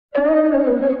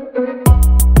Okay,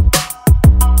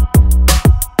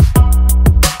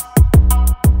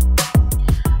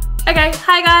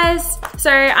 hi guys. So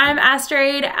I'm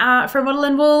Astrid from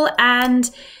WattleMum,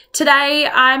 and today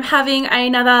I'm having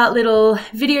another little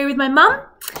video with my mum.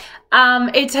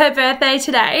 It's her birthday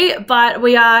today, but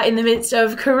we are in the midst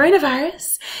of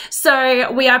coronavirus.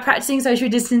 So we are practicing social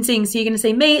distancing. So you're going to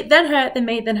see me, then her, then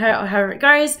me, then her, or however it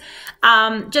goes.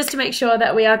 Just to make sure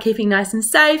that we are keeping nice and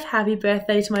safe. Happy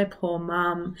birthday to my poor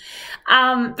mum.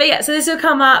 But yeah, so this will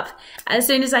come up as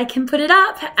soon as I can put it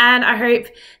up, and I hope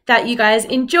that you guys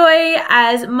enjoy.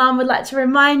 As mum would like to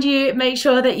remind you, make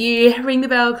sure that you ring the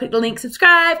bell, click the link,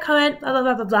 subscribe, comment, blah, blah,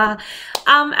 blah, blah, blah.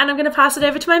 And I'm going to pass it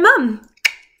over to my mum.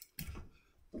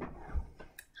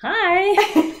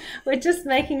 Hi, we're just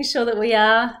making sure that we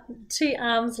are 2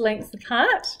 arms lengths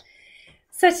apart.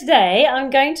 So today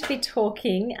I'm going to be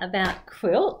talking about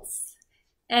quilts,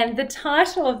 and the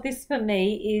title of this for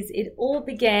me is It All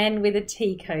Began with a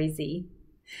Tea Cozy.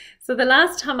 So the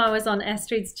last time I was on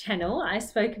Astrid's channel, I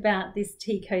spoke about this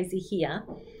tea cozy here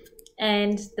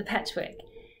and the patchwork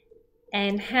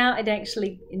and how it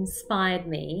actually inspired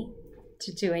me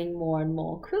to doing more and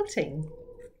more quilting.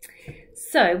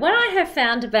 So what I have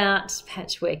found about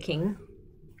patchworking,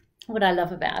 what I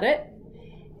love about it,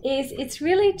 is it's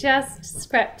really just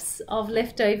scraps of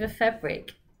leftover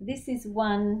fabric. This is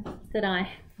one that I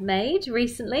made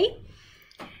recently,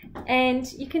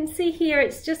 and you can see here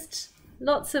it's just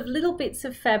lots of little bits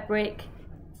of fabric,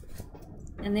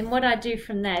 and then what I do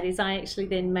from that is I actually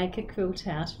then make a quilt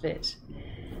out of it.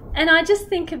 And I just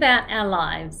think about our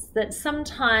lives, that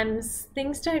sometimes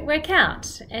things don't work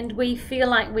out and we feel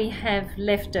like we have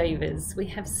leftovers, we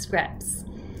have scraps.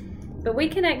 But we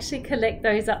can actually collect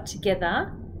those up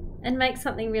together and make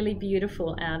something really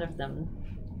beautiful out of them.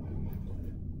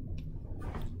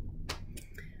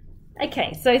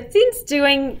 Okay, so since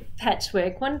doing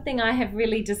patchwork, one thing I have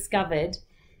really discovered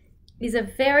is a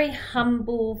very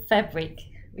humble fabric,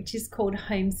 which is called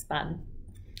homespun.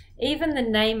 Even the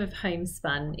name of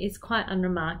homespun is quite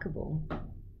unremarkable.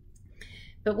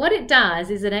 But what it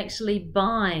does is it actually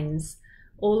binds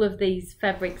all of these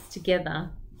fabrics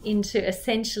together into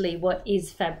essentially what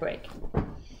is fabric.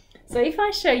 So if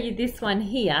I show you this one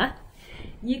here,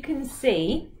 you can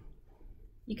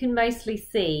mostly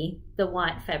see the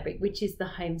white fabric, which is the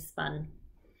homespun.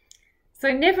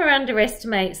 So never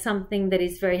underestimate something that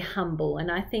is very humble.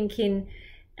 And I think in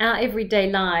our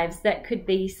everyday lives, that could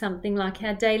be something like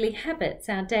our daily habits,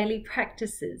 our daily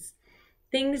practices,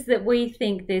 things that we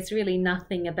think there's really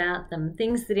nothing about them,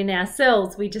 things that in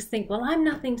ourselves we just think, well, I'm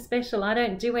nothing special, I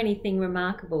don't do anything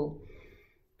remarkable.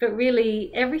 But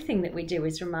really, everything that we do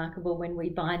is remarkable when we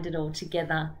bind it all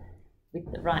together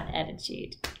with the right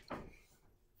attitude.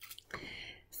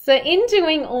 So in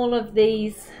doing all of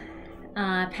these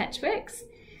patchworks,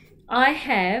 I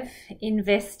have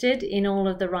invested in all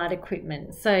of the right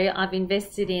equipment. So I've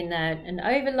invested in an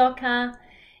overlocker,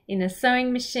 in a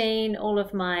sewing machine, all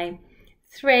of my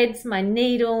threads, my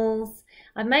needles.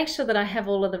 I make sure that I have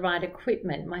all of the right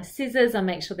equipment. My scissors, I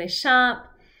make sure they're sharp.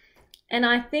 And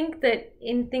I think that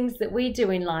in things that we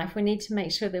do in life, we need to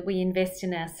make sure that we invest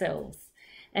in ourselves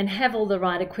and have all the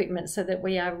right equipment so that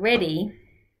we are ready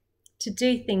to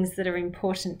do things that are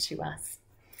important to us.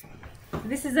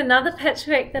 This is another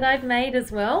patchwork that I've made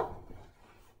as well,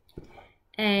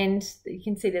 and you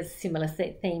can see there's a similar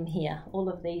theme here. All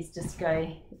of these just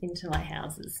go into my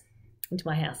house,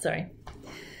 sorry.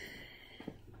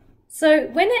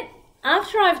 So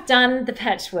after I've done the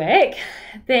patchwork,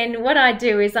 then what I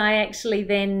do is I actually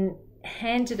then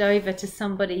hand it over to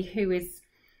somebody who has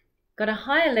got a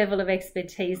higher level of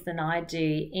expertise than I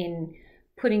do in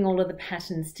putting all of the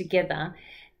patterns together,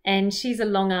 and she's a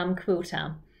long arm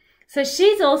quilter. So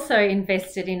she's also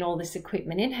invested in all this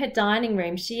equipment. In her dining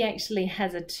room, she actually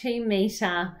has a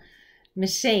 2-meter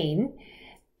machine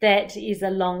that is a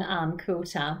long arm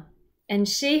quilter. And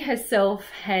she herself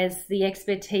has the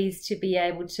expertise to be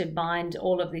able to bind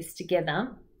all of this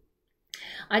together.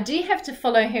 I do have to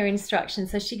follow her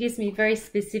instructions, so she gives me very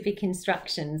specific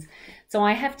instructions. So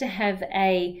I have to have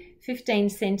a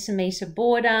 15-centimeter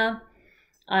border.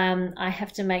 I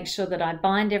have to make sure that I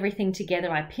bind everything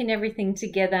together, I pin everything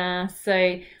together.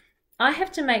 So I have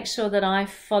to make sure that I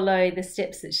follow the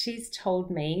steps that she's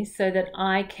told me so that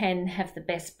I can have the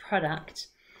best product.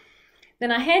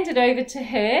 Then I hand it over to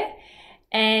her,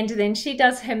 and then she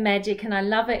does her magic, and I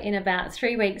love it in about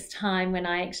 3 weeks' time when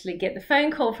I actually get the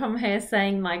phone call from her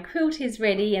saying my quilt is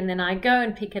ready, and then I go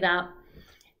and pick it up.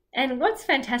 And what's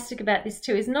fantastic about this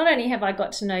too is not only have I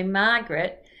got to know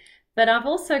Margaret, but I've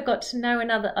also got to know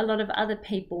a lot of other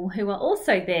people who are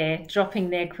also there dropping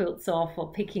their quilts off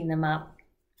or picking them up.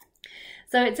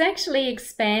 So it's actually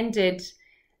expanded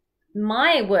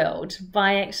my world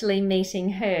by actually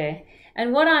meeting her.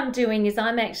 And what I'm doing is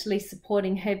I'm actually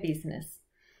supporting her business.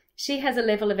 She has a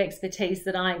level of expertise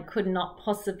that I could not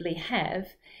possibly have.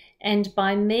 And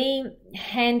by me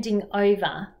handing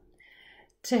over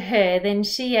to her, then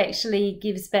she actually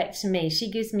gives back to me.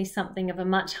 She gives me something of a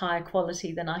much higher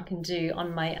quality than I can do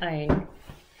on my own.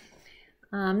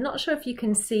 I'm not sure if you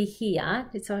can see here,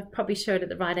 so I probably showed it at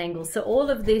the right angle. So all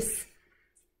of this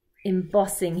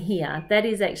embossing here, that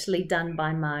is actually done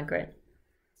by Margaret.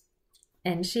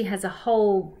 And she has a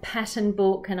whole pattern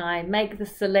book, and I make the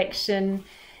selection,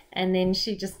 and then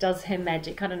she just does her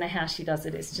magic. I don't know how she does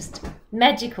it. It's just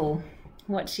magical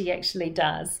what she actually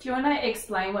does. Do you want to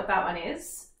explain what that one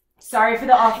is? Sorry for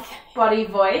the off-body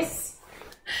voice.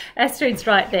 Astrid's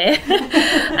right there.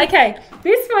 Okay,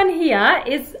 this one here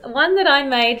is one that I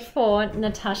made for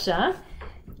Natasha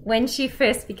when she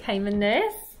first became a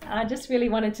nurse. I just really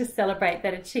wanted to celebrate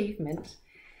that achievement.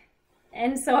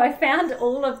 And so I found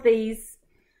all of these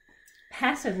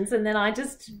patterns, and then I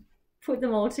just put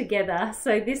them all together.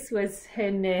 So this was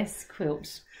her nurse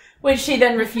quilt, which she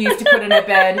then refused to put in her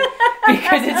bed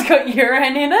because it's got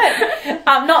urine in it.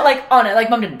 Not like on it, like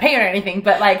Mum didn't pee or anything,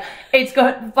 but like it's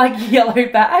got like yellow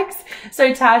bags.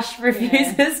 So Tash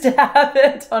refuses to have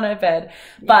it on her bed.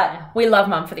 But we love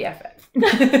Mum for the effort.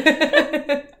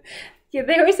 Yeah,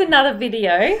 there is another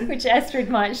video which Astrid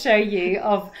might show you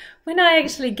of when I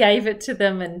actually gave it to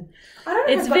them, and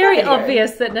it's very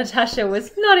obvious that Natasha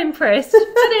was not impressed.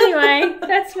 But anyway,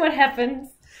 that's what happens.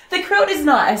 The quilt is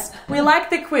nice. We like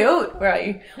the quilt. Where are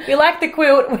you? We like the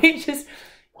quilt. We just,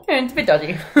 it's a bit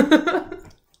dodgy.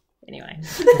 Anyway.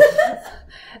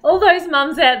 All those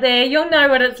mums out there, you'll know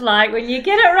what it's like when you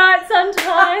get it right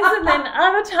sometimes, and then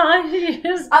other times you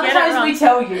just other get it wrong. Other times we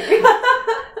tell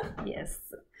you. Yes.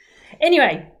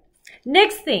 Anyway,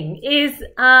 next thing is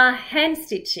hand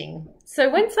stitching.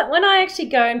 So when I actually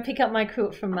go and pick up my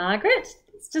quilt from Margaret,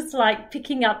 it's just like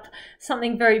picking up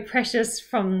something very precious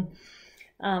from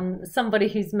somebody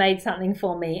who's made something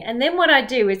for me. And then what I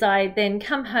do is I then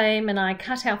come home and I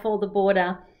cut off all the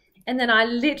border, and then I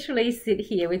literally sit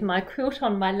here with my quilt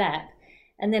on my lap,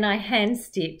 and then I hand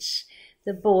stitch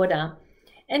the border.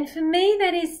 And for me,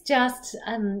 that is just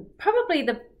probably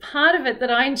the part of it that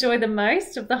I enjoy the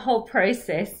most of the whole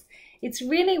process. It's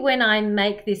really when I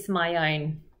make this my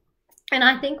own. And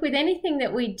I think with anything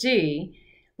that we do,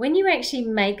 when you actually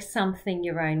make something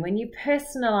your own, when you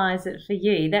personalize it for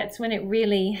you, that's when it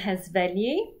really has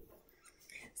value.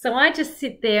 So I just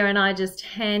sit there and I just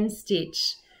hand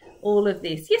stitch all of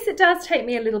this. Yes, it does take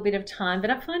me a little bit of time, but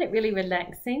I find it really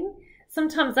relaxing.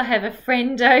 Sometimes I have a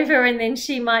friend over and then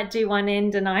she might do one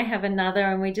end and I have another,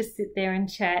 and we just sit there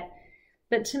and chat.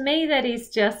 But to me, that is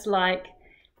just like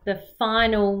the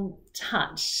final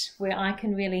touch where I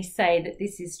can really say that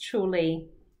this is truly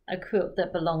a quilt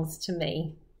that belongs to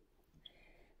me.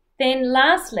 Then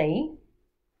lastly,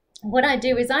 what I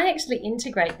do is I actually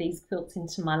integrate these quilts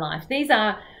into my life. These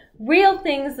are real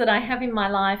things that I have in my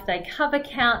life. They cover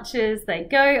couches, they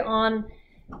go on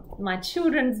my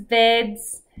children's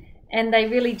beds, and they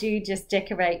really do just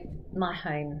decorate my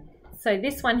home. So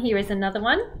this one here is another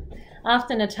one.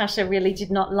 After Natasha really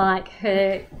did not like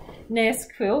her nurse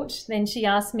quilt, then she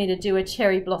asked me to do a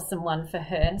cherry blossom one for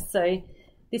her. So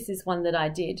this is one that I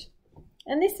did.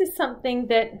 And this is something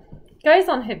that goes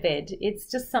on her bed. It's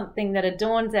just something that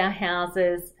adorns our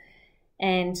houses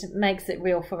and makes it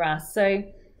real for us. So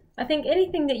I think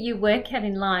anything that you work at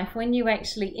in life, when you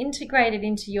actually integrate it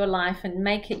into your life and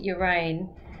make it your own,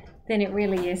 then it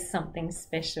really is something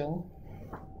special.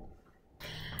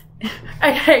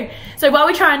 Okay, so while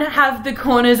we're trying to have the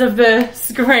corners of the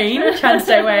screen, trying to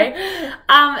stay away,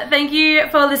 thank you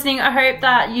for listening. I hope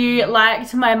that you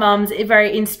liked my mum's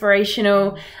very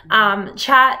inspirational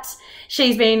chat.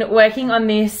 She's been working on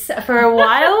this for a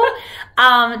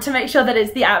while to make sure that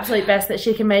it's the absolute best that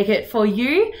she can make it for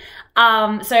you.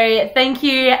 So thank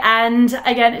you, and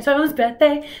again, it's my mum's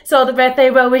birthday, so all the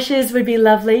birthday well wishes would be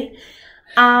lovely.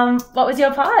 What was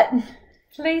your part?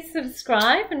 Please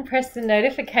subscribe and press the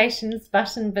notifications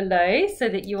button below so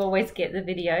that you always get the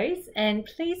videos, and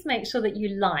please make sure that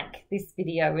you like this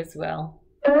video as well.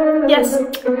 Yes,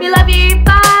 we love you.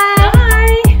 Bye.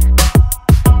 Bye.